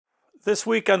This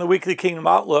week on the Weekly Kingdom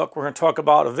Outlook, we're going to talk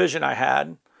about a vision I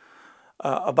had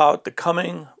about the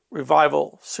coming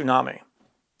revival tsunami.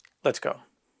 Let's go.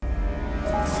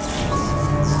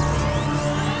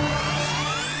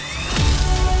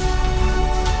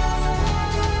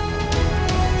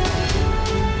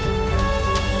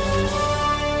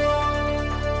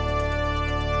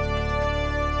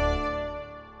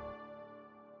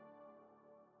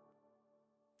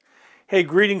 Hey,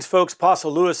 greetings, folks.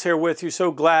 Apostle Lewis here with you.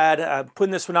 So glad. I'm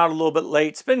putting this one out a little bit late.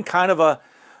 It's been kind of a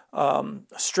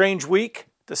strange week,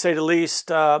 to say the least.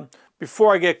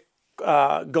 Before I get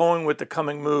going with the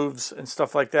coming moves and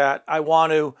stuff like that, I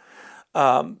want to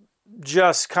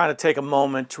just kind of take a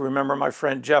moment to remember my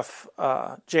friend Jeff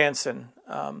Jansen.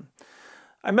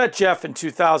 I met Jeff in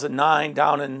 2009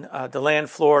 down in DeLand,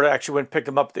 Florida. I actually went and picked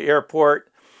him up at the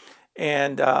airport,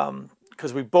 and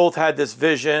because we both had this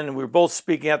vision, and we were both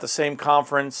speaking at the same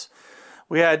conference.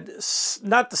 We had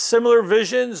not the similar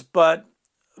visions, but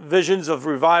visions of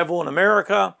revival in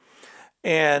America.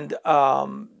 And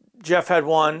Jeff had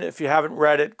one, if you haven't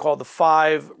read it, called The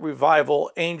 5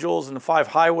 Revival Angels and the 5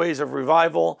 Highways of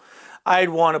Revival. I had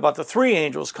one about the 3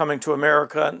 angels coming to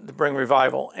America to bring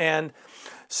revival. And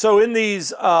so in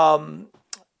these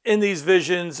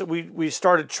visions, we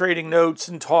started trading notes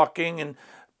and talking, and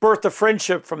birthed a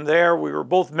friendship from there. We were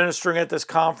both ministering at this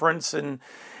conference, and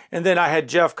then I had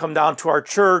Jeff come down to our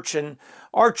church, and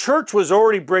our church was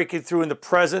already breaking through in the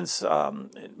presence.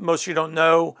 Most of you don't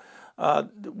know,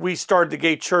 we started the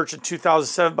Gate Church in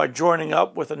 2007 by joining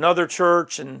up with another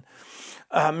church, and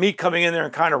me coming in there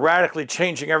and kind of radically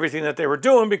changing everything that they were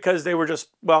doing, because they were just,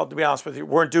 well, to be honest with you,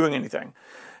 weren't doing anything.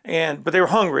 But they were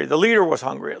hungry. The leader was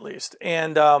hungry, at least.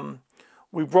 And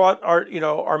we brought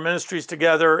our ministries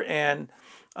together, and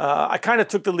I kind of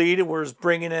took the lead and was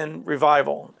bringing in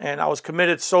revival, and I was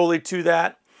committed solely to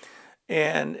that,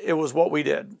 and it was what we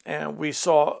did. And we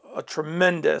saw a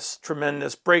tremendous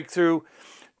breakthrough.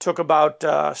 Took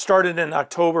about, started in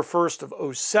October 1st of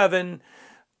 2007.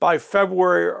 By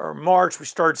February or March, we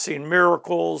started seeing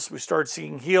miracles. We started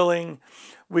seeing healing.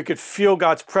 We could feel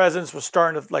God's presence was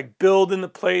starting to build in the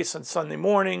place on Sunday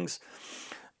mornings.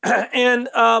 And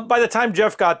by the time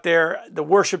Jeff got there, the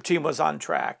worship team was on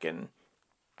track, and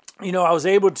I was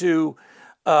able to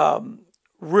it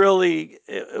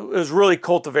was really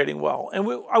cultivating well. And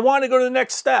I wanted to go to the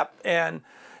next step. And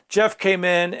Jeff came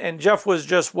in, and Jeff was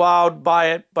just wowed by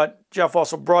it, but Jeff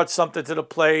also brought something to the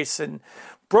place and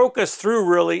broke us through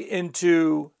really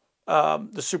into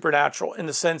the supernatural, in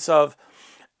the sense of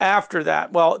after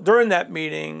that. Well, during that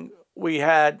meeting, we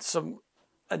had some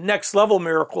next level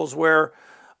miracles where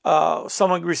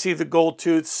someone received a gold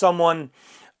tooth, someone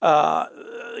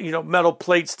metal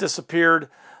plates disappeared.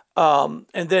 And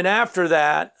then after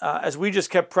that, as we just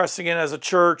kept pressing in as a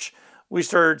church, we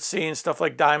started seeing stuff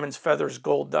like diamonds, feathers,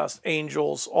 gold dust,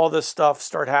 angels, all this stuff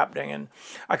start happening. And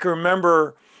I can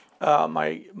remember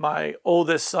my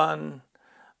oldest son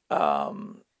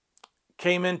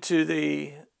came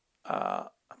into I'm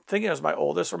thinking it was my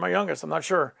oldest or my youngest, I'm not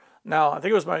sure now. I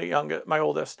think it was my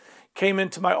oldest, came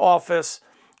into my office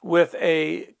with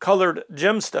a colored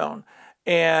gemstone.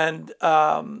 And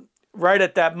right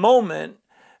at that moment,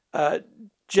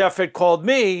 Jeff had called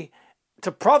me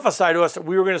to prophesy to us that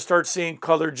we were going to start seeing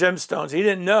colored gemstones. He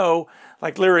didn't know,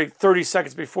 literally 30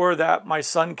 seconds before that, my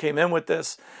son came in with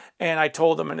this, and I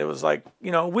told him, and it was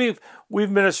we've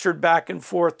ministered back and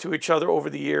forth to each other over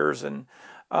the years, and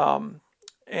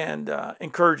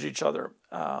encouraged each other.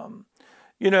 I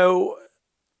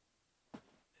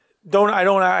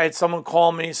had someone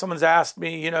call me, someone's asked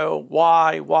me,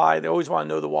 why? They always want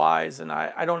to know the whys, and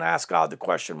I don't ask God the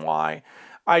question why.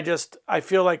 I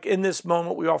feel like in this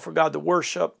moment we offer God the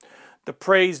worship, the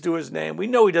praise to His name. We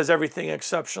know He does everything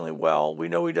exceptionally well. We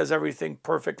know He does everything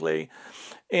perfectly.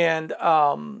 And,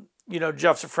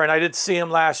 Jeff's a friend. I did see him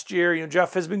last year.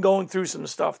 Jeff has been going through some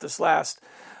stuff this last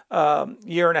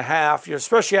year and a half,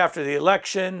 especially after the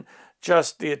election.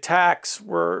 Just the attacks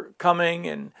were coming,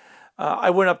 and I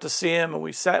went up to see him, and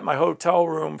we sat in my hotel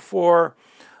room for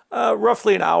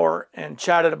roughly an hour and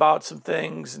chatted about some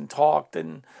things and talked.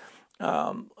 And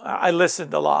I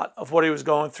listened a lot of what he was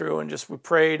going through, and just we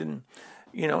prayed and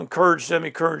encouraged him,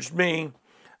 encouraged me,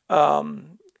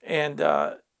 and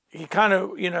he kind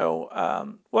of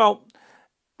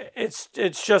it's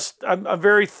just I'm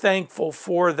very thankful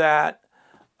for that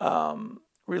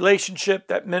relationship,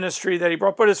 that ministry that he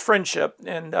brought, but his friendship.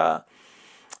 And I'm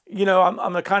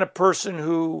the kind of person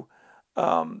who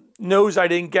knows I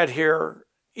didn't get here,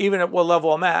 even at what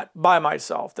level I'm at, by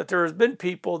myself, that there has been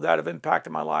people that have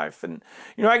impacted my life. And,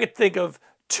 I could think of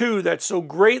two that so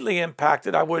greatly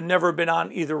impacted I would have never been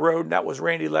on either road, and that was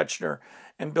Randy Lechner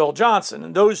and Bill Johnson.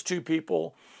 And those two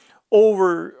people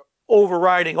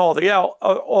overriding all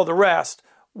the rest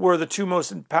were the two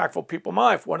most impactful people in my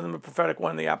life. One of them the prophetic,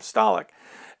 one the apostolic.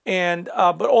 And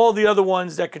but all the other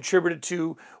ones that contributed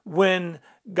to when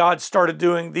God started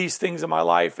doing these things in my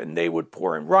life, and they would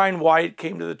pour in. Ryan White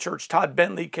came to the church. Todd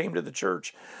Bentley came to the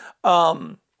church.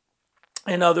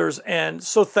 And others, and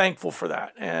so thankful for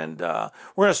that. And we're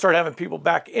going to start having people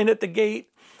back in at the gate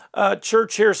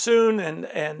church here soon,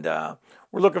 and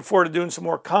we're looking forward to doing some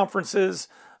more conferences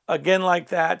again like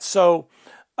that. So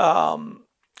I'm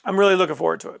really looking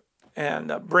forward to it,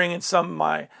 and bringing some of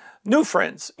my new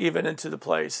friends even into the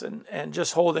place, and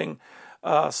just holding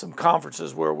some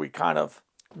conferences where we kind of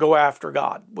go after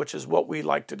God, which is what we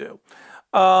like to do.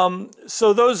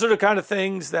 So those are the kind of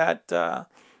things that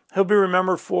he'll be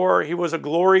remembered for. He was a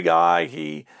glory guy.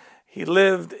 He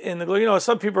lived in the glory.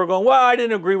 Some people are going, well, I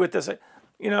didn't agree with this.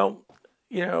 When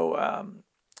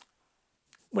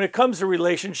it comes to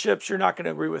relationships, you're not going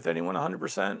to agree with anyone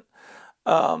 100%.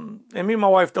 And me and my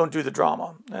wife don't do the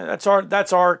drama. That's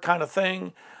our kind of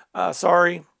thing.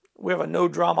 Sorry, we have a no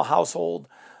drama household.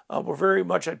 We're very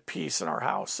much at peace in our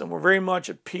house, and we're very much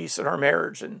at peace in our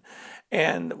marriage,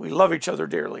 and we love each other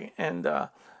dearly. And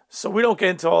so we don't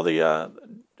get into all the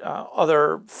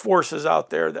other forces out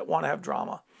there that want to have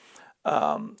drama.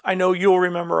 I know you'll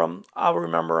remember him. I'll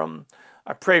remember him.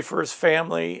 I pray for his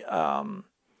family, Hannah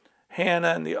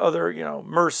and the other,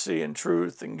 Mercy and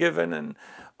Truth and Given and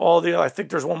all the. I think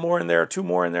there's one more in there, two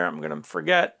more in there. I'm going to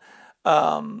forget,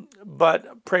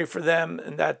 but pray for them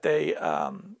and that they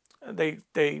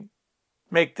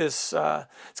make this. It's going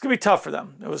to be tough for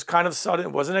them. It was kind of sudden.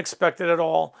 It wasn't expected at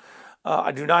all.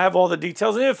 I do not have all the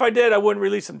details, and if I did, I wouldn't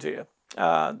release them to you.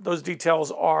 Those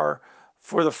details are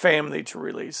for the family to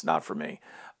release, not for me.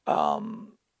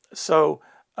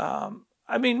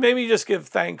 Maybe just give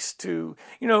thanks to,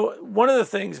 one of the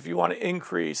things, if you want to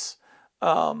increase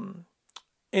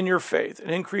in your faith, an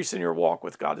increase in your walk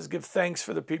with God, is give thanks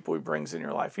for the people he brings in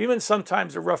your life. Even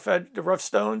sometimes the rough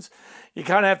stones, you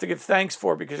kind of have to give thanks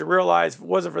for, because you realize if it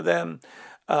wasn't for them,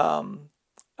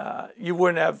 you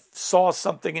wouldn't have saw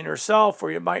something in yourself,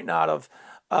 or you might not have,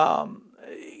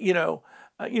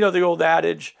 the old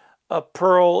adage, a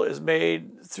pearl is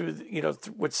made through,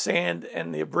 with sand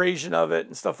and the abrasion of it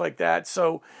and stuff like that.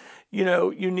 So,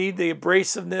 you need the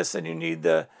abrasiveness and you need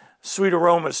the sweet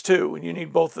aromas too, and you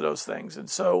need both of those things. And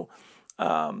so,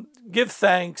 give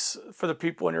thanks for the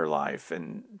people in your life,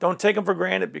 and don't take them for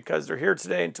granted, because they're here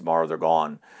today and tomorrow they're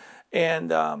gone.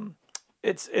 And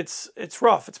it's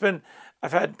rough.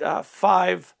 I've had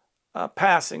 5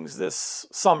 passings this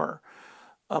summer.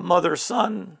 A mother,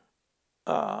 son,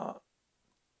 a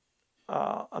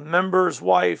member's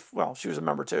wife. Well, she was a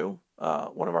member too.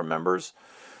 One of our members,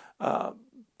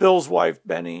 Bill's wife,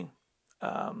 Benny,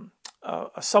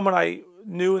 someone I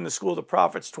knew in the School of the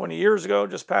Prophets 20 years ago,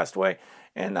 just passed away,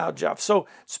 and now Jeff. So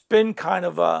it's been kind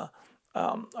of a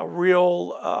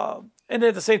real, and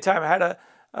at the same time, I had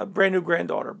a brand new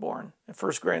granddaughter born, a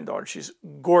first granddaughter. She's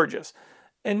gorgeous.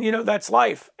 And, that's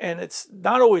life. And it's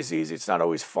not always easy. It's not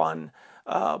always fun.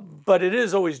 But it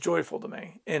is always joyful to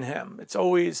me in him. It's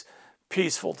always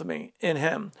peaceful to me in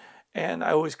him. And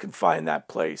I always can find that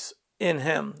place in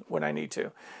him when I need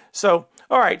to. So,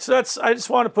 all right. So I just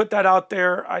want to put that out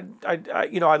there. I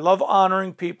love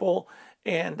honoring people.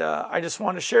 And I just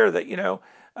want to share that,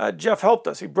 Jeff helped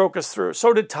us. He broke us through.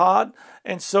 So did Todd.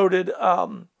 And so did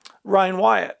Ryan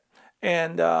Wyatt.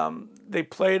 And they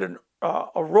played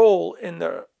a role in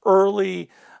the early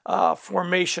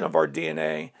formation of our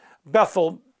DNA.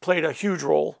 Bethel played a huge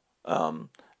role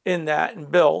in that,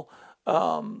 and Bill.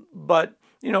 But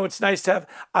it's nice to have.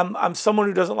 I'm someone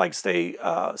who doesn't like stay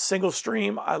single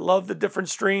stream. I love the different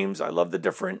streams. I love the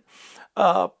different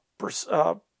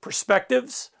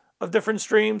perspectives of different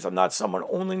streams. I'm not someone who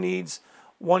only needs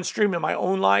one stream in my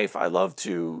own life. I love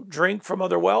to drink from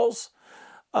other wells.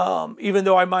 Even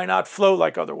though I might not flow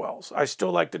like other wells, I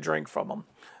still like to drink from them.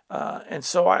 And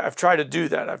so I've tried to do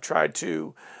that. I've tried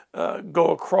to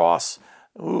go across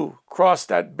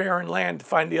that barren land to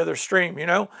find the other stream,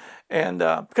 and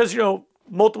because,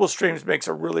 multiple streams makes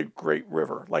a really great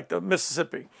river. Like the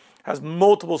Mississippi has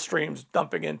multiple streams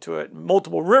dumping into it,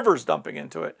 multiple rivers dumping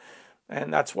into it.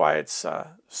 And that's why it's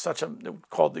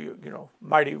called the,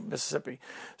 mighty Mississippi.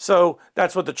 So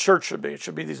that's what the church should be. It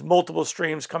should be these multiple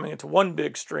streams coming into one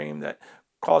big stream that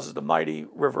causes the mighty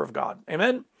river of God.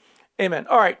 Amen? Amen.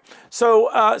 All right.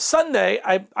 So Sunday,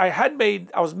 I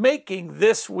was making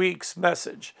this week's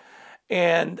message.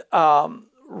 And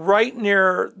right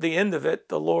near the end of it,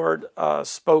 the Lord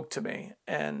spoke to me.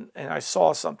 And I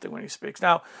saw something when he speaks.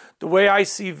 Now, the way I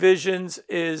see visions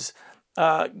is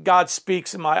God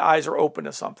speaks and my eyes are open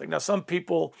to something. Now, some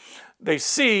people, they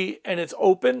see and it's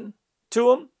open to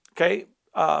them. Okay.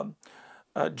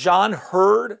 John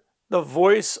heard the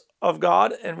voice of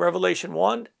God in Revelation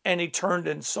 1 and he turned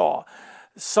and saw.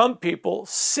 Some people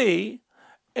see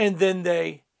and then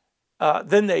they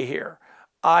hear.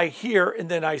 I hear and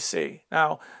then I see.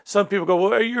 Now, some people go,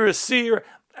 well, are you a seer?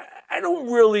 I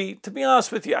don't really, to be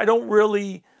honest with you, I don't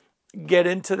really get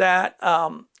into that.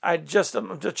 I'm a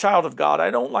child of God. I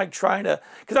don't like trying to,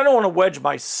 because I don't want to wedge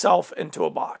myself into a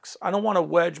box. I don't want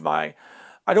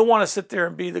to sit there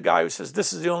and be the guy who says,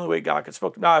 this is the only way God could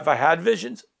speak. Now, have I had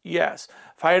visions? Yes.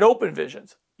 If I had open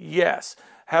visions? Yes.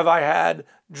 Have I had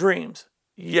dreams?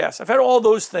 Yes. I've had all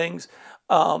those things.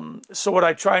 So what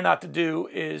I try not to do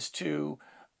is to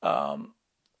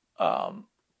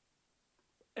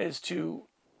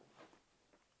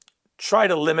try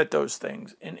to limit those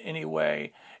things in any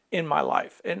way in my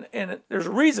life. And there's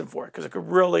a reason for it, because it could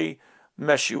really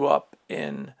mess you up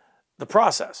in the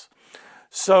process.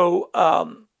 So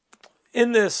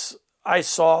in this, I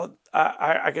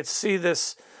could see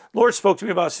this. Lord spoke to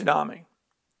me about a tsunami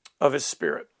of his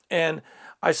spirit. And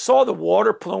I saw the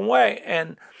water pulling away.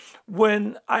 And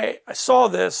when I saw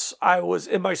this, I was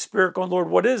in my spirit going, Lord,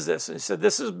 what is this? And he said,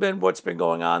 this has been what's been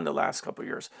going on the last couple of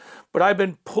years. But I've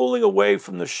been pulling away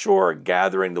from the shore,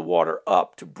 gathering the water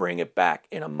up to bring it back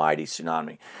in a mighty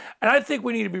tsunami. And I think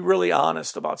we need to be really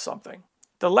honest about something.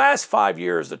 The last 5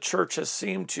 years, the church has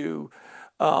seemed to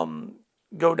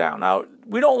go down. Now,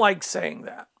 we don't like saying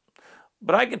that.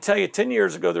 But I can tell you, 10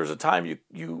 years ago, there was a time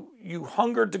you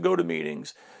hungered to go to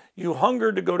meetings. You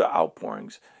hungered to go to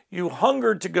outpourings. You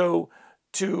hungered to go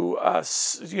to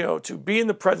be in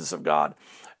the presence of God.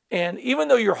 And even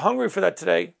though you're hungry for that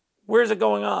today, where's it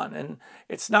going on? And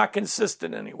it's not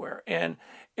consistent anywhere. And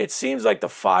it seems like the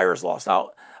fire is lost.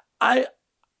 Now,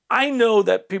 I know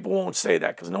that people won't say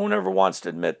that because no one ever wants to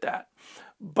admit that.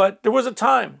 But there was a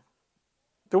time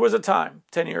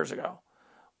 10 years ago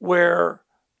where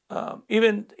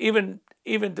even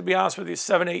to be honest with you,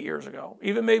 7, 8 years ago,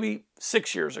 even maybe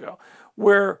 6 years ago,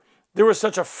 where there was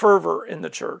such a fervor in the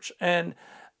church. And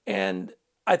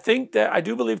I think that I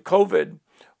do believe COVID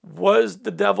was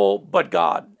the devil, but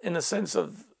God, in the sense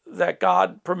of that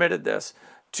God permitted this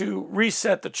to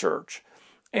reset the church.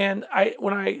 And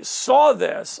when I saw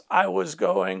this, I was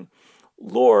going,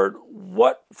 Lord,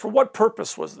 for what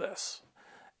purpose was this?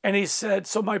 And he said,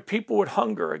 so my people would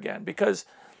hunger again, because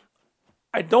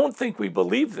I don't think we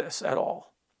believe this at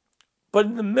all. But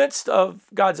in the midst of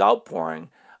God's outpouring,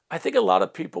 I think a lot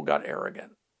of people got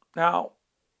arrogant. Now,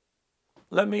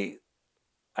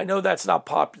 I know that's not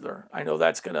popular. I know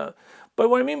but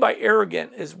what I mean by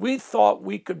arrogant is we thought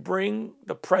we could bring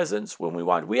the presence when we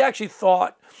wanted. We actually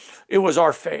thought it was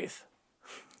our faith.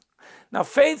 Now,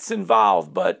 faith's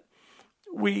involved, but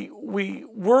we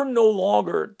were no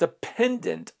longer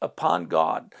dependent upon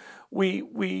God.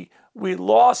 We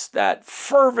lost that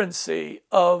fervency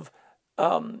of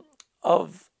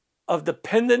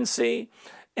dependency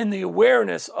and the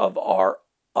awareness of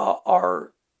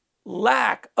our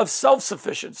lack of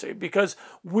self-sufficiency, because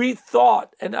we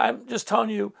thought, and I'm just telling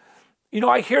you,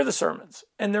 I hear the sermons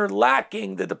and they're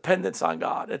lacking the dependence on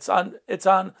God. It's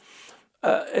a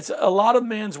lot of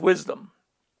man's wisdom.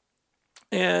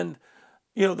 And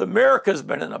America's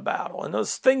been in a battle, and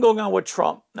this thing going on with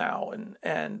Trump now.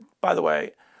 And by the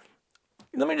way,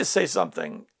 let me just say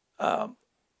something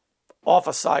off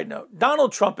a side note.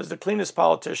 Donald Trump is the cleanest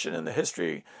politician in the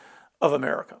history of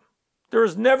America. There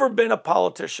has never been a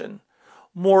politician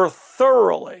more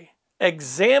thoroughly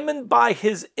examined by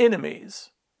his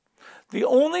enemies. The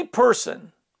only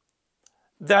person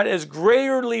that has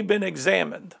greaterly been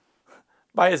examined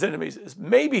by his enemies is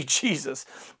maybe Jesus.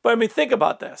 But I mean, think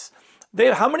about this.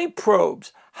 How many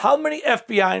probes, how many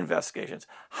FBI investigations,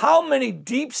 how many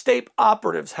deep state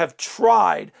operatives have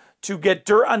tried to get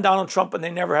dirt on Donald Trump and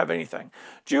they never have anything?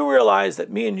 Do you realize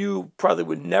that me and you probably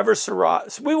would never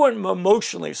survive? We wouldn't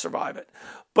emotionally survive it.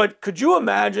 But could you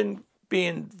imagine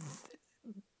being,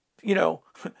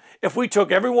 if we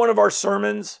took every one of our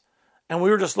sermons and we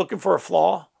were just looking for a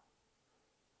flaw?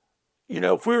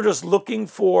 If we were just looking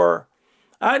for,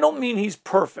 I don't mean he's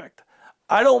perfect.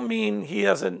 I don't mean he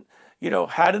hasn't,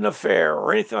 had an affair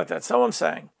or anything like that. That's not what I'm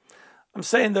saying. I'm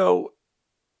saying, though,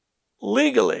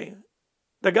 legally,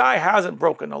 the guy hasn't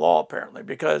broken the law, apparently,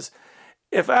 because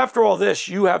if after all this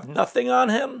you have nothing on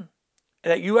him,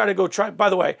 and that you had to go try, by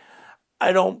the way,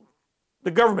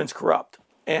 the government's corrupt,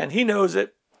 and he knows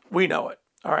it, we know it.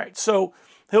 All right, so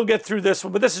he'll get through this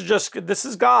one, but this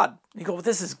is God. You go, well,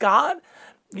 this is God?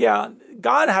 Yeah,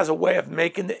 God has a way of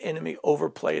making the enemy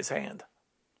overplay his hand.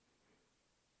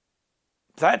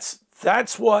 That's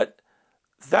That's what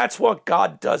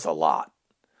God does a lot.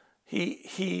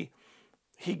 He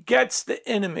gets the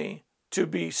enemy to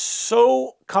be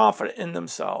so confident in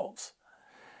themselves.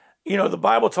 You know, the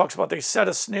Bible talks about they set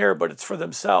a snare, but it's for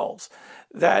themselves.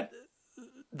 That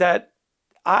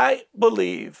I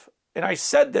believe, and I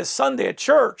said this Sunday at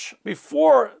church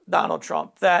before Donald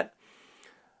Trump, that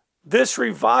this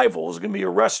revival is going to be a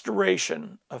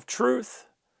restoration of truth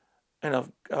and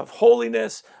of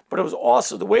holiness, but it was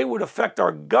also the way it would affect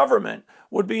our government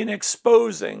would be an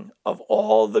exposing of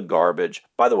all the garbage.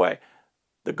 By the way,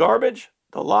 the garbage,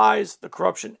 the lies, the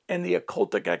corruption, and the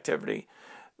occultic activity,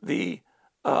 the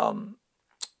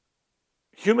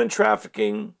human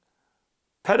trafficking,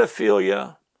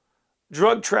 pedophilia,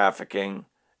 drug trafficking,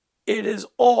 it is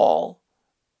all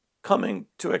coming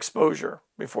to exposure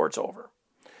before it's over.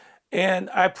 And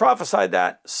I prophesied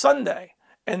that Sunday,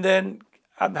 and then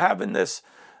I'm having this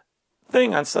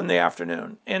thing on Sunday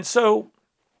afternoon. And so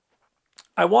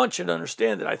I want you to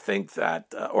understand that I think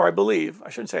that, or I believe, I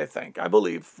shouldn't say I think, I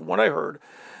believe from what I heard,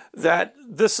 that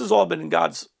this has all been in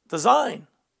God's design.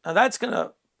 Now that's going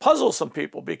to puzzle some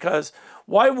people, because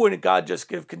why wouldn't God just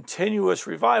give continuous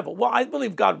revival? Well, I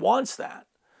believe God wants that.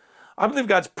 I believe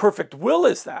God's perfect will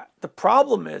is that. The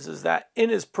problem is that in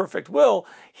his perfect will,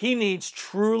 he needs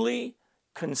truly,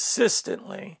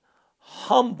 consistently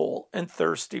humble and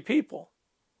thirsty people.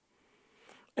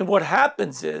 And what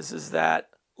happens is that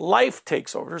life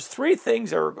takes over. There's three things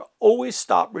that are always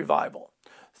stop revival.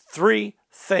 Three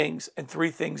things and three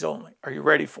things only. Are you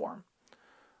ready for them?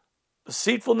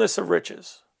 Deceitfulness of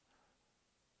riches,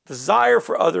 desire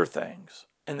for other things,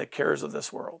 and the cares of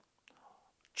this world.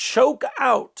 Choke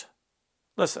out,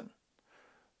 listen,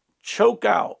 choke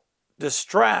out,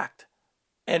 distract,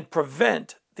 and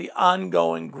prevent the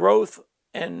ongoing growth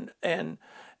and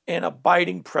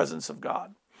abiding presence of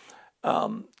God.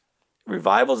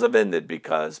 Revivals have ended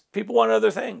because people want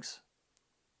other things.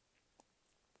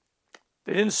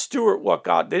 They didn't steward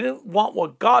they didn't want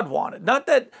what God wanted. Not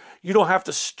that you don't have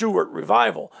to steward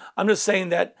revival. I'm just saying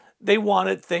that they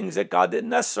wanted things that God didn't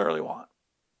necessarily want.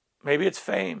 Maybe it's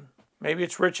fame. Maybe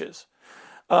it's riches.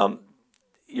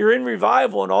 You're in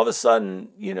revival and all of a sudden,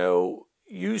 you know,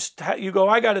 you go,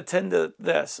 I got to tend to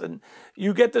this. And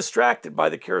you get distracted by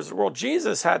the cares of the world.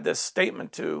 Jesus had this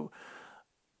statement to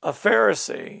a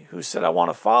Pharisee who said, I want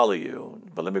to follow you,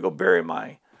 but let me go bury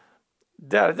my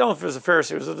dead. I don't know if it was a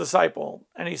Pharisee, it was a disciple.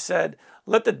 And he said,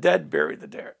 let the dead bury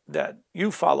the dead. You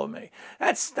follow me.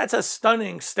 That's a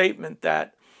stunning statement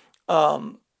that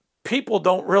people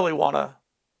don't really want to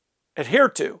adhere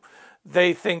to.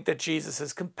 They think that Jesus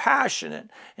is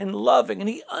compassionate and loving, and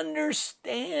he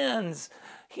understands.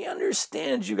 He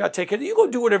understands you got to take it. You go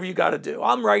do whatever you got to do.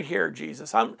 I'm right here,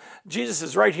 Jesus. Jesus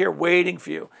is right here waiting for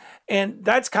you. And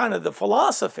that's kind of the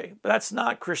philosophy, but that's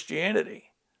not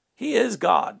Christianity. He is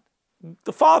God.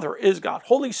 The Father is God.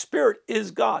 Holy Spirit is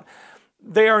God.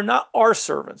 They are not our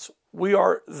servants. We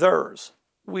are theirs.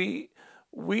 We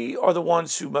are the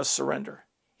ones who must surrender.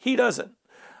 He doesn't.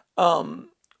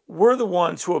 We're the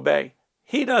ones who obey.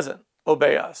 He doesn't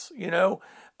obey us. You know,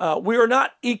 we are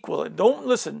not equal. Don't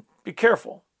listen. Be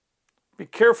careful. Be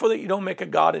careful that you don't make a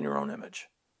God in your own image,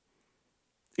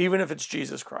 even if it's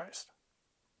Jesus Christ.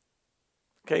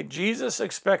 Okay, Jesus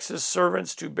expects his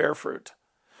servants to bear fruit.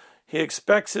 He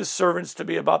expects his servants to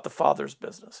be about the Father's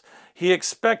business. He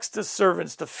expects the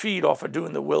servants to feed off of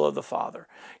doing the will of the Father,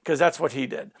 because that's what he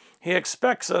did. He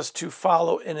expects us to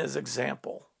follow in his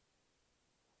example.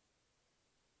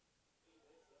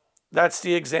 That's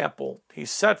the example he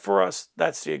set for us.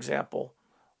 That's the example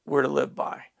we're to live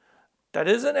by. That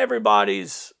isn't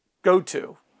everybody's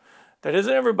go-to. That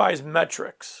isn't everybody's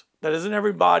metrics. That isn't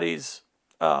everybody's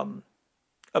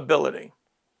ability.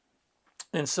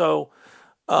 And so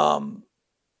I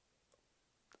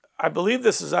believe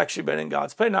this has actually been in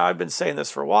God's plan. Now, I've been saying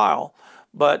this for a while,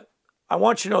 but I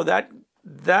want you to know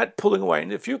that pulling away.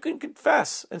 And if you can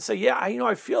confess and say, yeah,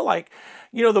 I feel like,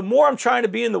 the more I'm trying to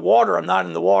be in the water, I'm not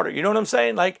in the water. You know what I'm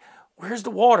saying? Like, where's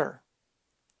the water?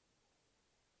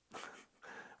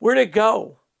 Where'd it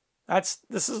go?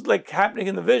 This is like happening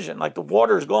in the vision. Like the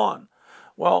water's gone.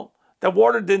 Well, that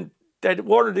water didn't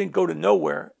go to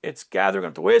nowhere. It's gathering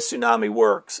up. The way a tsunami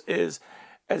works is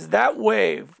as that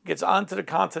wave gets onto the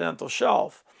continental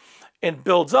shelf and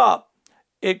builds up,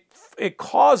 it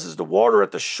causes the water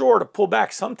at the shore to pull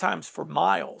back sometimes for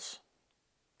miles.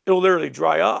 It'll literally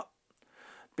dry up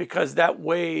because that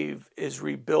wave is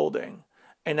rebuilding.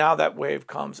 And now that wave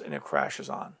comes and it crashes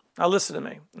on. Now listen to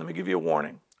me. Let me give you a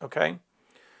warning, okay?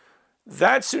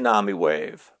 That tsunami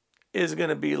wave is going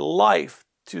to be life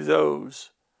to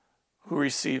those who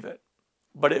receive it.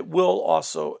 But it will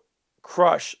also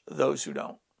crush those who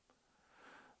don't.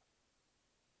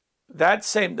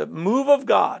 The move of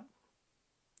God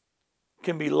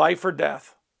can be life or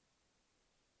death.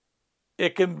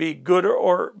 It can be good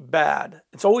or bad.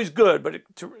 It's always good, but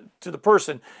to the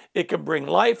person, it can bring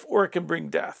life or it can bring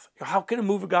death. How can a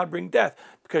move of God bring death?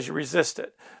 Because you resist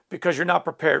it, because you're not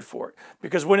prepared for it,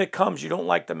 because when it comes, you don't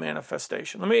like the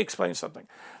manifestation. Let me explain something.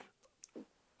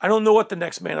 I don't know what the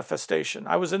next manifestation.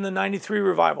 I was in the 93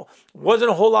 revival. Wasn't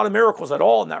a whole lot of miracles at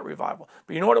all in that revival.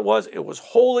 But you know what it was? It was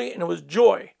holy and it was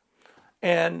joy.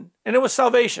 And it was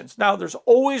salvations. Now, there's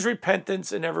always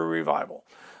repentance in every revival.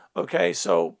 Okay,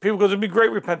 so people go, there'll be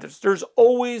great repentance. There's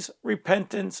always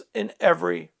repentance in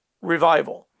every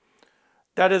revival.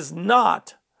 That is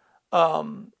not,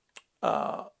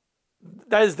 that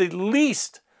is the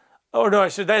least,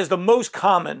 that is the most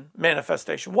common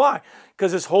manifestation. Why?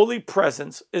 Because His holy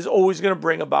presence is always going to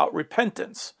bring about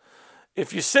repentance.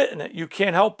 If you sit in it, you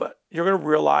can't help it. You're going to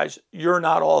realize you're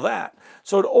not all that.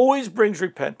 So it always brings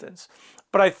repentance.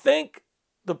 But I think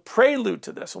the prelude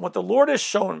to this, and what the Lord has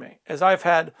shown me, as I've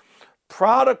had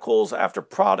prodigals after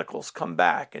prodigals come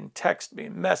back and text me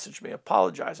and message me,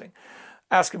 apologizing,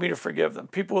 asking me to forgive them,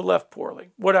 people who left poorly,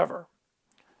 whatever,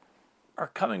 are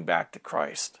coming back to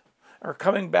Christ, are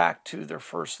coming back to their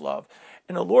first love.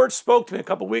 And the Lord spoke to me a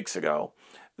couple weeks ago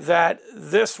that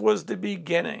this was the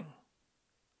beginning.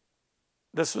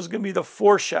 This was going to be the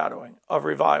foreshadowing of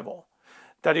revival,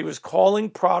 that He was calling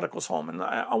prodigals home. And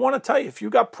I want to tell you, if you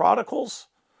got prodigals,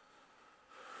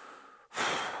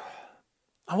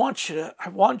 I want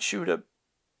you to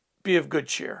be of good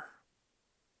cheer.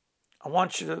 I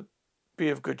want you to be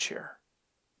of good cheer.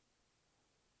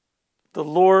 The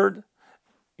Lord,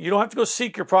 you don't have to go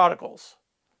seek your prodigals.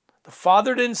 The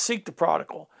Father didn't seek the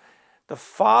prodigal. The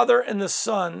Father and the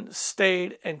Son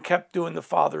stayed and kept doing the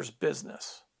Father's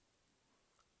business.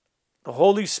 The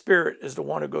Holy Spirit is the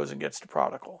one who goes and gets the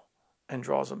prodigal and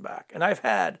draws them back. And I've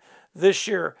had this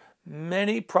year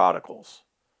many prodigals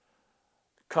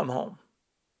come home.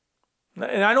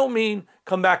 And I don't mean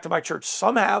come back to my church.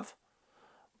 Some have,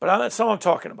 but that's not what I'm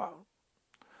talking about.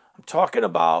 I'm talking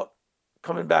about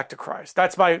coming back to Christ.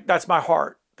 That's my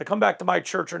heart. To come back to my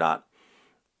church or not,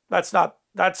 that's not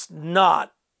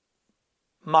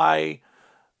my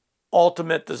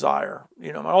ultimate desire.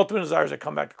 My ultimate desire is to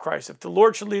come back to Christ. If the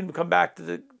Lord should lead him to come back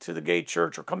to the gate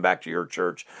church or come back to your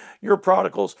church, your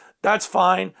prodigals, that's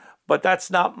fine, but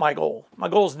that's not my goal. My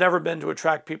goal has never been to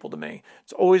attract people to me.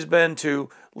 It's always been to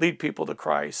lead people to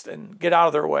Christ and get out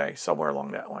of their way somewhere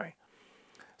along that way.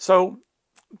 So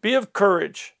be of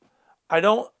courage.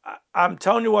 I'm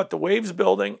telling you what, the wave's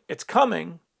building, it's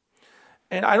coming,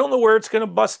 and I don't know where it's going to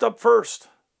bust up first.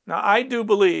 Now, I do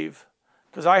believe,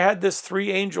 because I had this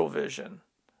 3-angel vision,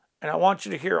 and I want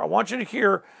you to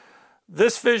hear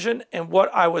this vision and what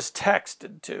I was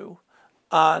texted to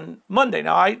on Monday.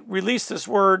 Now, I released this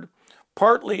word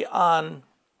partly on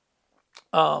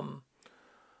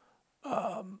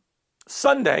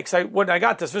Sunday, because when I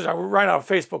got this vision, I ran out of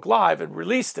Facebook Live and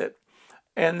released it.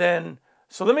 And then,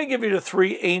 so let me give you the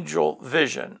 3-angel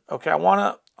vision. Okay, I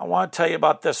want to tell you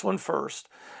about this one first,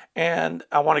 and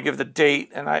I want to give the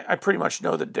date, and I pretty much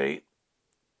know the date.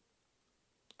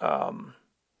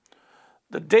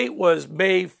 The date was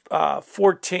May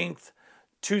 14th,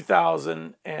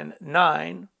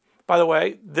 2009. By the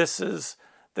way, this is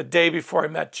the day before I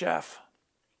met Jeff.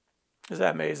 Is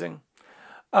that amazing?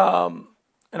 And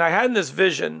I had this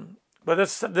vision, but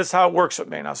this is how it works with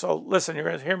me now. So listen, you're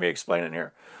going to hear me explain it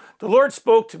here. The Lord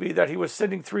spoke to me that He was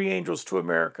sending 3 angels to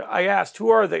America. I asked, who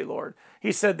are they, Lord?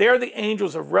 He said, they are the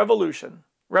angels of revolution,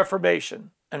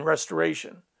 reformation, and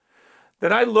restoration.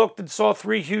 Then I looked and saw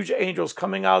 3 huge angels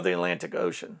coming out of the Atlantic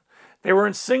Ocean. They were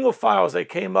in single file as they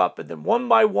came up, and then one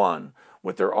by one,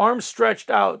 with their arms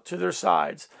stretched out to their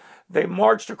sides, they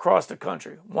marched across the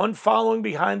country, one following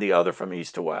behind the other from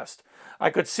east to west.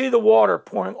 I could see the water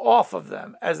pouring off of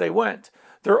them as they went.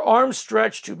 Their arms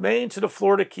stretched to Maine to the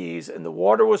Florida Keys, and the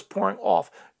water was pouring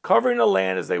off, covering the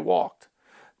land as they walked.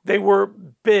 They were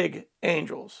big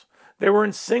angels. They were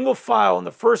in single file, and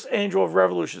the first angel of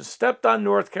revolution stepped on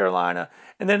North Carolina,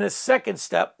 and then his second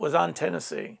step was on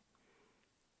Tennessee.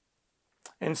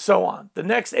 And so on. The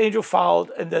next angel followed,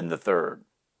 and then the third.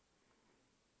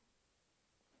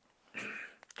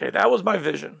 Okay, that was my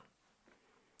vision.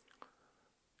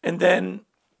 And then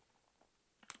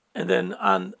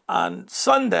on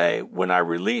Sunday, when I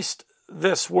released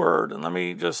this word, and let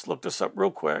me just look this up real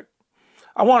quick.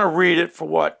 I want to read it for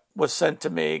what was sent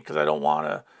to me, because I don't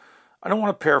want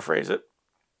to paraphrase it.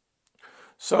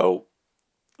 So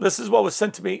this is what was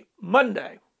sent to me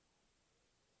Monday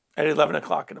at 11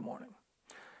 o'clock in the morning.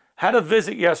 Had a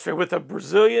visit yesterday with a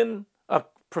Brazilian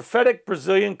prophetic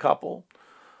Brazilian couple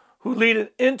who lead an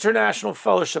international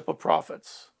fellowship of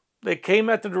prophets. They came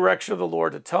at the direction of the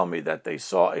Lord to tell me that they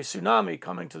saw a tsunami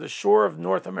coming to the shore of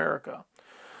North America.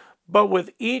 But with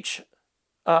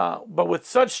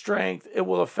such strength, it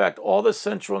will affect all the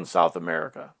Central and South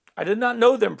America. I did not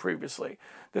know them previously.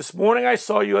 This morning I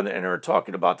saw you on the internet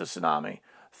talking about the tsunami.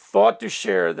 Thought to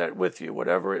share that with you,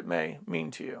 whatever it may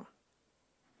mean to you.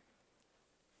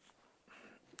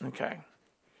 Okay.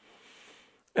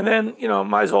 And then,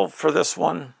 might as well for this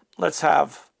one, let's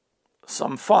have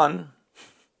some fun.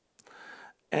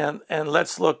 And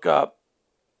let's look up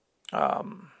let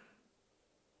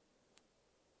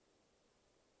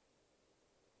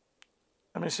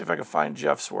me see if I can find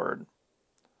Jeff's word.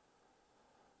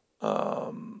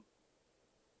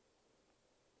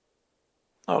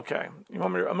 Okay,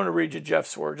 I'm going to read you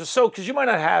Jeff's word, just so, because you might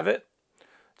not have it.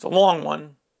 It's a long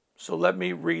one, so let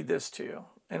me read this to you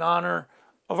in honor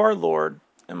of our Lord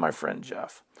and my friend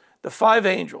Jeff. The 5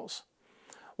 angels.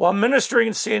 While ministering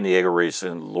in San Diego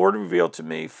recently, the Lord revealed to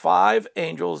me 5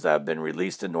 angels that have been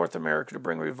released in North America to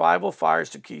bring revival fires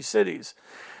to key cities.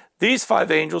 These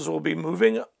 5 angels will be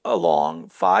moving along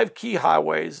 5 key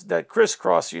highways that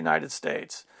crisscross the United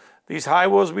States. These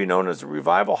highways will be known as the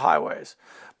revival highways.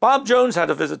 Bob Jones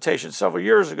had a visitation several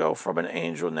years ago from an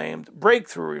angel named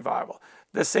Breakthrough Revival.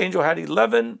 This angel had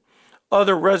 11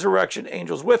 other resurrection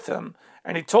angels with him,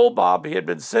 and he told Bob he had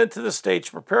been sent to the States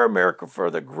to prepare America for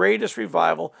the greatest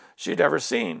revival she had ever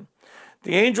seen.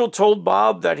 The angel told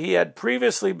Bob that he had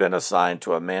previously been assigned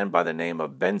to a man by the name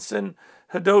of Benson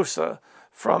Hidosa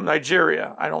from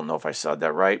Nigeria. I don't know if I said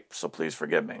that right, so please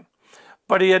forgive me.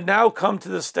 But he had now come to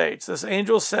the States. This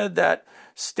angel said that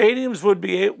stadiums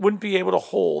wouldn't be able to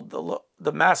hold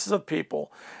the masses of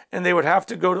people, and they would have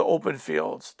to go to open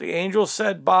fields. The angel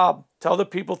said, Bob, tell the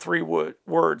people 3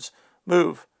 words: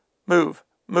 move, move,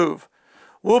 move.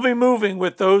 We'll be moving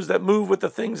with those that move with the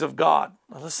things of God.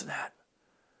 Now listen to that.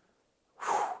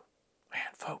 Whew.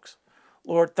 Man, folks,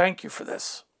 Lord, thank you for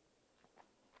this.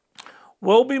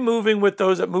 We'll be moving with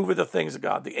those that move with the things of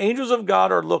God. The angels of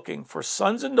God are looking for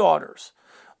sons and daughters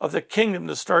of the kingdom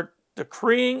to start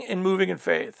decreeing and moving in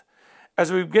faith.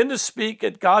 As we begin to speak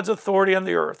at God's authority on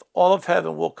the earth, all of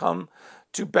heaven will come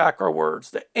to back our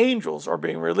words. The angels are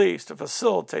being released to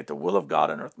facilitate the will of God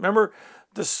on earth. Remember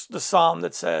the psalm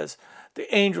that says,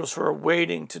 the angels who are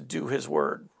waiting to do his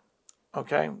word.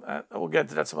 Okay, we'll get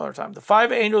to that some other time. The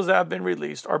 5 angels that have been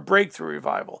released are breakthrough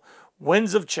revival,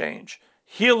 winds of change,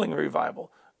 healing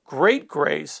revival, great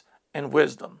grace, and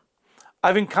wisdom.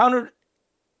 I've encountered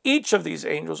each of these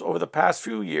angels over the past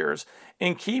few years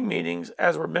in key meetings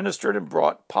as were ministered and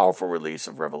brought powerful release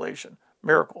of revelation,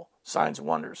 miracle, signs, and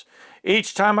wonders.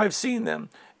 Each time I've seen them,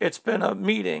 it's been a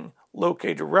meeting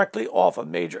located directly off a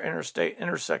major interstate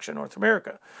intersection in North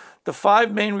America. The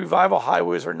 5 main revival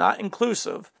highways are not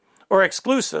inclusive or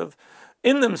exclusive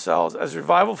in themselves, as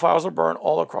revival fires are burned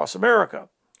all across America,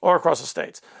 or across the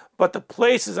states. But the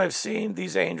places I've seen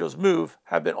these angels move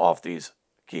have been off these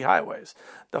key highways.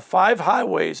 The 5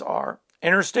 highways are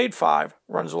Interstate 5,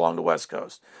 runs along the West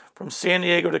Coast, from San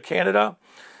Diego to Canada.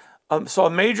 Saw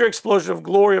a major explosion of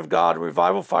glory of God and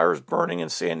revival fires burning in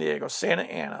San Diego, Santa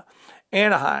Ana,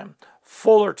 Anaheim,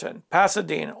 Fullerton,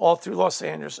 Pasadena, all through Los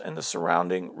Angeles and the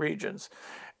surrounding regions,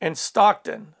 and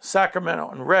Stockton, Sacramento,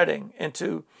 and Redding,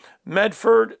 into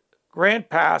Medford, Grant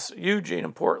Pass, Eugene,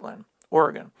 and Portland,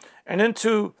 Oregon, and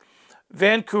into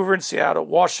Vancouver and Seattle,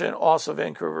 Washington, also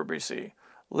Vancouver, BC.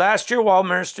 Last year, while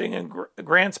ministering in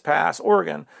Grants Pass,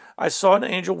 Oregon, I saw an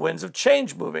angel winds of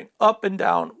change moving up and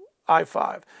down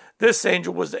I-5. This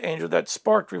angel was the angel that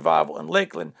sparked revival in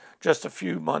Lakeland just a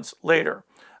few months later.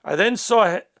 I then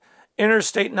saw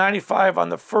Interstate 95 on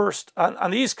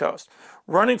the East Coast,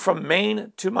 running from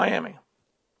Maine to Miami.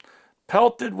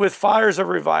 Pelted with fires of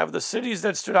revival, the cities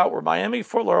that stood out were Miami,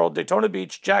 Fort Lauderdale, Daytona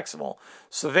Beach, Jacksonville,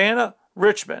 Savannah,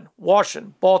 Richmond,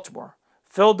 Washington, Baltimore,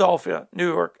 Philadelphia, New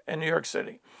York, and New York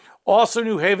City. Also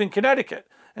New Haven, Connecticut,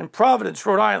 and Providence,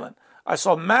 Rhode Island. I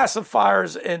saw massive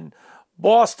fires in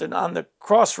Boston on the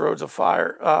crossroads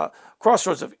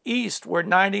of East, where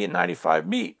 90 and 95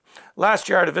 meet. Last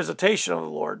year I had a visitation of the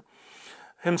Lord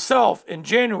himself in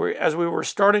January as we were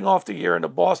starting off the year in the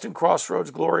Boston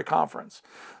Crossroads Glory Conference.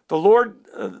 The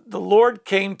Lord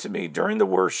came to me during the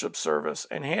worship service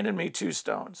and handed me 2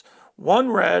 stones,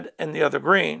 one red and the other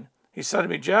green. He said to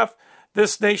me, Jeff,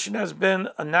 this nation has been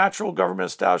a natural government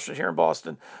establishment here in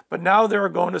Boston, but now they are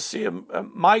going to see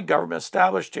my government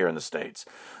established here in the States.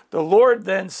 The Lord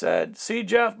then said, see,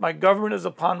 Jeff, my government is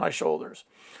upon my shoulders.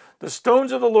 The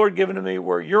stones of the Lord given to me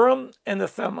were Urim and the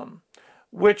Thummim,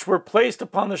 which were placed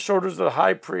upon the shoulders of the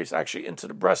high priest, actually into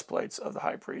the breastplates of the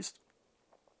high priest.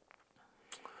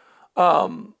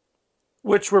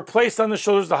 which were placed on the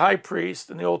shoulders of the high priest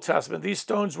in the Old Testament. These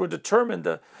stones would determine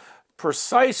the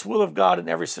precise will of God in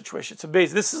every situation. It's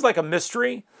amazing. This is like a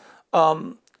mystery. We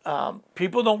don't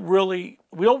really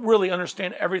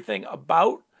understand everything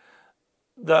about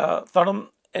the Tsunami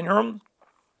and Urim.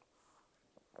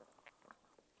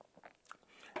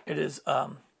 It is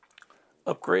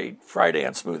upgrade Friday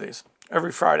on smoothies.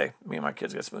 Every Friday, me and my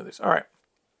kids get smoothies. All right.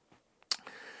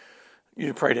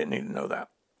 You probably didn't need to know that,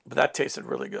 but that tasted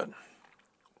really good.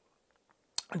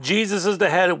 Jesus is the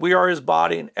head, and we are his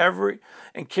body,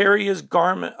 and carry his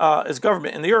government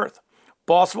in the earth.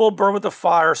 Boston will burn with a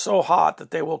fire so hot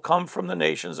that they will come from the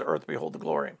nations of earth to behold the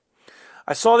glory.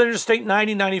 I saw the Interstate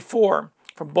 9094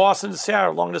 from Boston to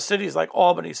Seattle along the cities like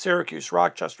Albany, Syracuse,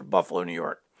 Rochester, Buffalo, New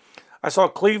York. I saw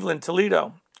Cleveland,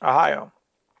 Toledo, Ohio,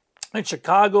 and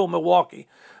Chicago, Milwaukee,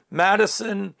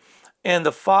 Madison, and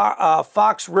the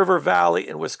Fox River Valley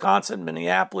in Wisconsin,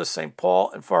 Minneapolis, St.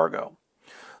 Paul, and Fargo.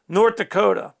 North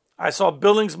Dakota, I saw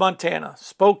Billings, Montana,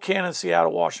 Spokane, and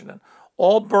Seattle, Washington,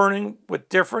 all burning with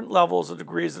different levels of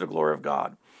degrees of the glory of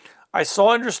God. I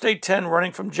saw Interstate 10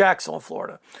 running from Jacksonville,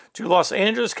 Florida, to Los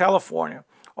Angeles, California.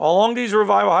 Along these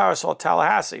revival highways, I saw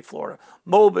Tallahassee, Florida,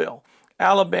 Mobile,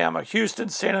 Alabama, Houston,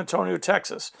 San Antonio,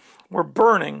 Texas, were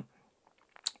burning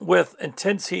with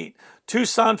intense heat.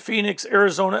 Tucson, Phoenix,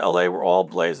 Arizona, LA were all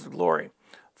ablaze with glory,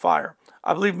 fire.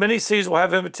 I believe many cities will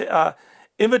have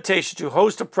invitation to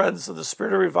host a presence of the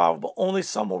Spirit of revival, but only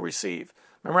some will receive.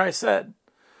 Remember I said,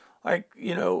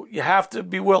 you have to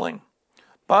be willing.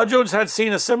 Bob Jones had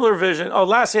seen a similar vision.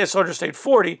 Lastly, I saw Interstate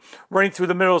 40 running through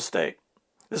the middle state.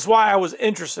 This is why I was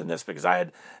interested in this, because I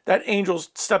had that angel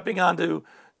stepping onto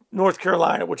North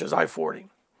Carolina, which is I-40.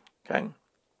 Okay.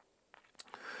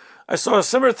 I saw a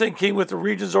similar thing came with the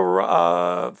regions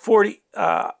over 40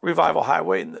 Revival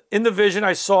Highway. In the vision,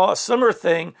 I saw a similar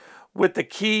thing with the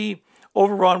key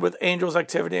overrun with angels'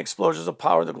 activity, explosions of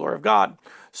power, and the glory of God.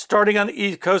 Starting on the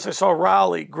East Coast, I saw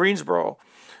Raleigh, Greensboro,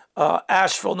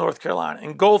 Asheville, North Carolina.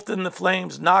 Engulfed in the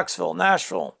flames, Knoxville,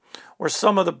 Nashville, were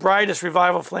some of the brightest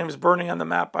revival flames burning on the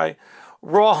map.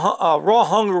 Raw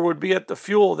hunger would be at the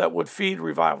fuel that would feed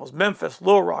revivals. Memphis,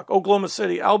 Little Rock, Oklahoma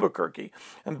City, Albuquerque,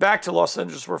 and back to Los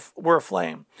Angeles were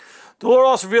aflame. The Lord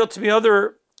also revealed to me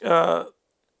other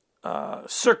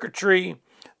circuitry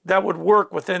that would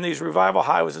work within these revival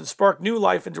highways and spark new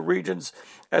life into regions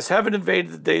as heaven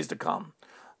invaded the days to come.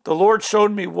 The Lord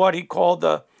showed me what he called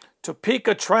the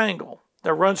Topeka Triangle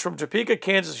that runs from Topeka,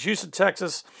 Kansas, Houston,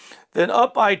 Texas, then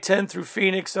up I-10 through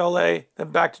Phoenix, LA, then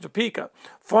back to Topeka,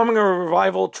 forming a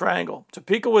revival triangle.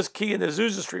 Topeka was key in the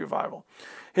Azusa Street revival.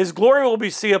 His glory will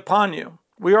be seen upon you.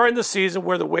 We are in the season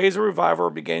where the waves of revival are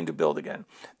beginning to build again.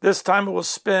 This time it will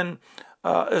spilled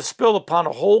upon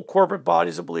a whole corporate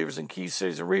bodies of believers in key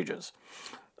cities and regions.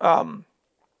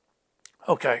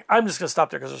 Okay, I'm just going to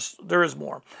stop there because there is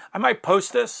more. I might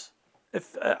post this.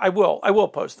 I will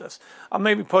post this. I'll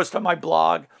maybe post on my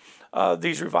blog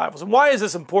these revivals. And why is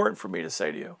this important for me to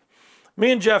say to you?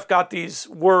 Me and Jeff got these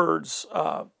words.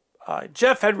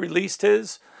 Jeff had released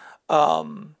his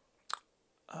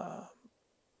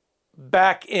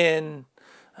back in,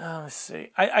 let's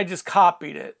see, I just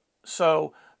copied it.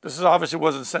 So this obviously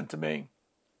wasn't sent to me.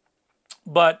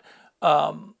 But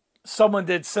someone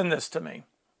did send this to me.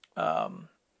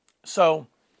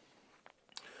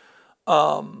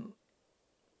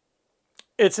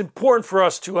 It's important for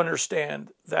us to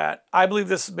understand that I believe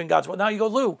this has been God's will. Now you go,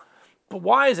 Lou, but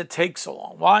why does it take so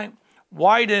long?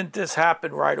 Why didn't this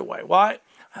happen right away? Why?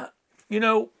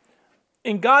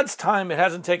 In God's time, it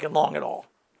hasn't taken long at all.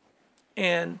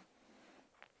 And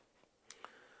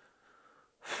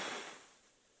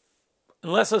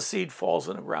unless a seed falls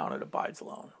in the ground, it abides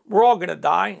alone. We're all going to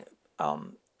die.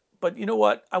 But you know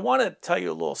what? I want to tell you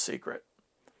a little secret.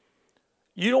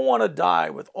 You don't want to die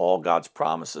with all God's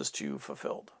promises to you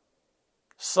fulfilled.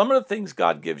 Some of the things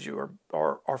God gives you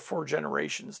are for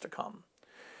generations to come.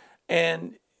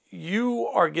 And you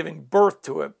are giving birth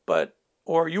to it,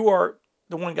 or you are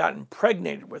the one got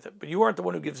impregnated with it, but you aren't the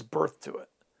one who gives birth to it.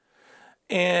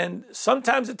 And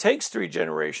sometimes it takes 3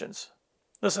 generations.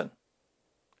 Listen,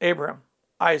 Abraham,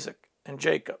 Isaac, and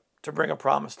Jacob to bring a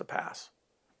promise to pass.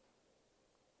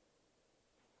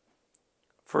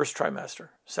 First trimester,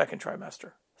 second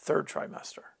trimester, third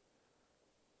trimester.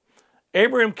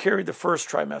 Abraham carried the first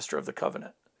trimester of the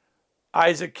covenant.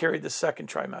 Isaac carried the second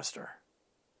trimester.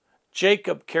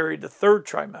 Jacob carried the third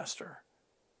trimester.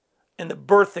 And the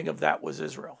birthing of that was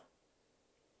Israel.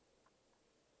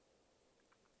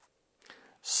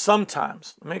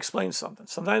 Sometimes, let me explain something.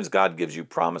 Sometimes God gives you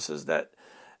promises that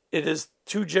it is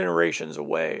 2 generations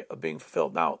away of being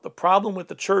fulfilled. Now, the problem with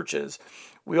the church is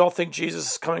we all think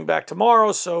Jesus is coming back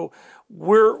tomorrow, so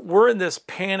we're in this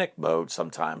panic mode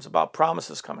sometimes about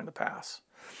promises coming to pass.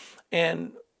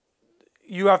 And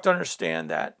you have to understand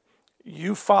that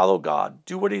you follow God,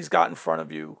 do what he's got in front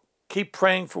of you, keep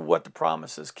praying for what the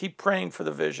promise is, keep praying for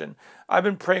the vision. I've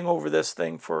been praying over this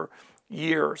thing for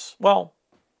years, well,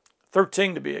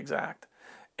 13 to be exact.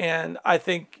 And I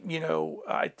think,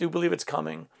 I do believe it's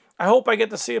coming. I hope I get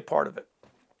to see a part of it.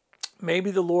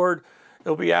 Maybe the Lord,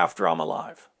 it'll be after I'm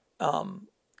alive.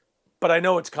 But I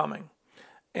know it's coming.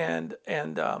 And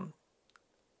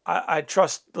I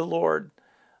trust the Lord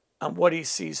on what he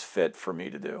sees fit for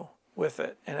me to do with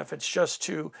it. And if it's just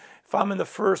if I'm in the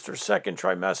first or second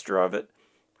trimester of it,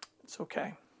 it's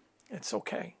okay. It's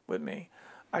okay with me.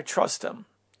 I trust him.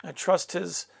 I trust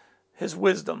his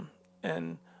wisdom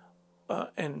and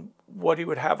what he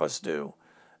would have us do.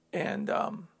 And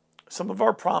some of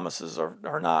our promises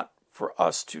are not for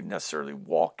us to necessarily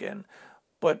walk in,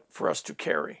 but for us to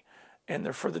carry. And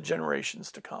they're for the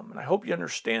generations to come. And I hope you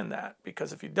understand that,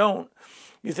 because if you don't,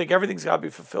 you think everything's got to be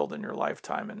fulfilled in your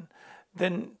lifetime. And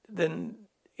then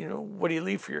what do you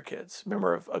leave for your kids?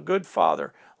 Remember, a good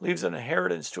father leaves an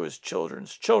inheritance to his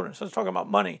children's children. So it's talking about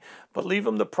money, but leave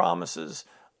them the promises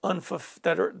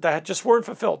that just weren't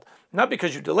fulfilled. Not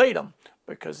because you delayed them,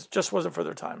 because it just wasn't for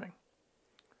their timing.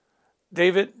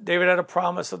 David had a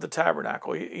promise of the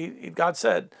tabernacle. God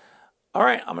said, all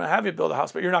right, I'm going to have you build a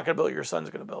house, but you're not going to build it. Your son's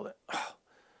going to build it. But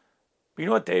you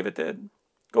know what David did?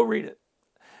 Go read it.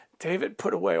 David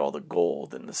put away all the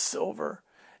gold and the silver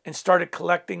and started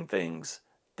collecting things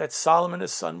that Solomon,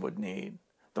 his son, would need.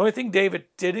 The only thing David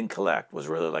didn't collect was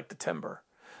really like the timber,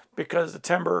 because the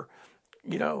timber,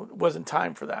 it wasn't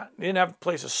time for that. He didn't have a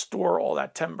place to store all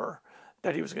that timber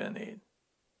that he was going to need.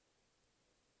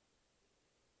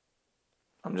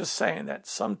 I'm just saying that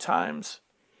sometimes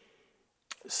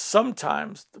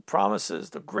the promises,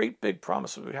 the great big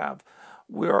promises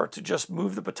we are to just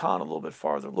move the baton a little bit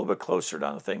farther, a little bit closer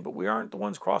down the thing, but we aren't the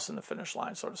ones crossing the finish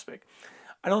line, so to speak.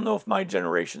 I don't know if my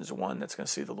generation is the one that's going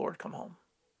to see the Lord come home.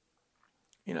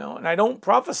 And I don't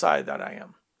prophesy that I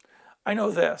am. I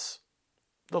know this.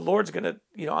 The Lord's going to,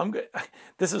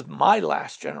 this is my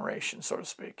last generation, so to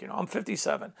speak. I'm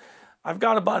 57. I've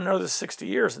got about another 60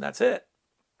 years, and that's it.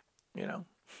 I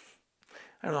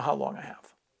don't know how long I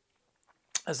have.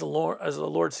 As the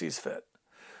Lord sees fit.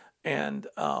 And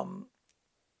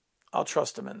I'll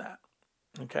trust him in that.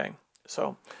 Okay?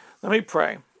 So let me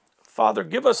pray. Father,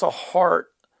 give us a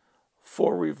heart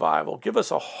for revival. Give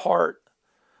us a heart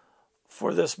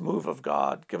for this move of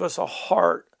God. Give us a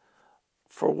heart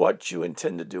for what you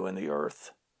intend to do in the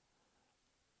earth.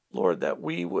 Lord, that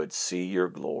we would see your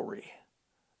glory.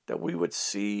 That we would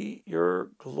see your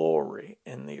glory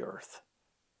in the earth.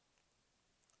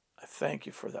 I thank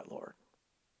you for that, Lord.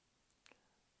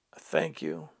 I thank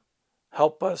you.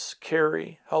 Help us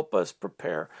carry. Help us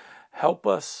prepare. Help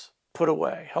us put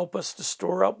away. Help us to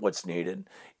store up what's needed,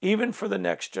 even for the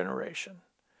next generation.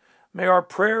 May our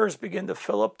prayers begin to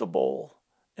fill up the bowl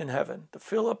in heaven, to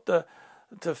fill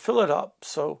it up,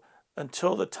 so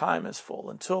until the time is full,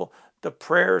 until the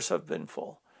prayers have been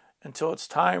full, until it's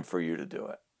time for you to do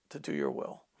it, to do your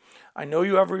will. I know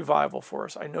you have revival for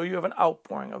us. I know you have an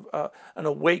outpouring of an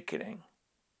awakening.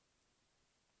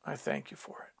 I thank you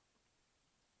for it.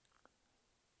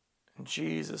 In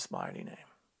Jesus' mighty name.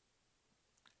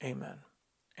 Amen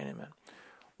and amen.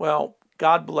 Well,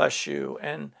 God bless you,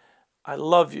 and I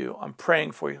love you. I'm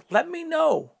praying for you. Let me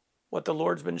know what the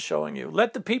Lord's been showing you.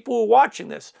 Let the people who are watching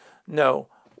this know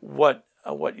what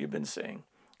you've been seeing.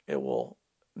 It will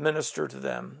minister to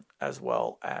them as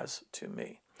well as to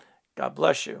me. God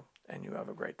bless you, and you have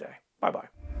a great day. Bye-bye.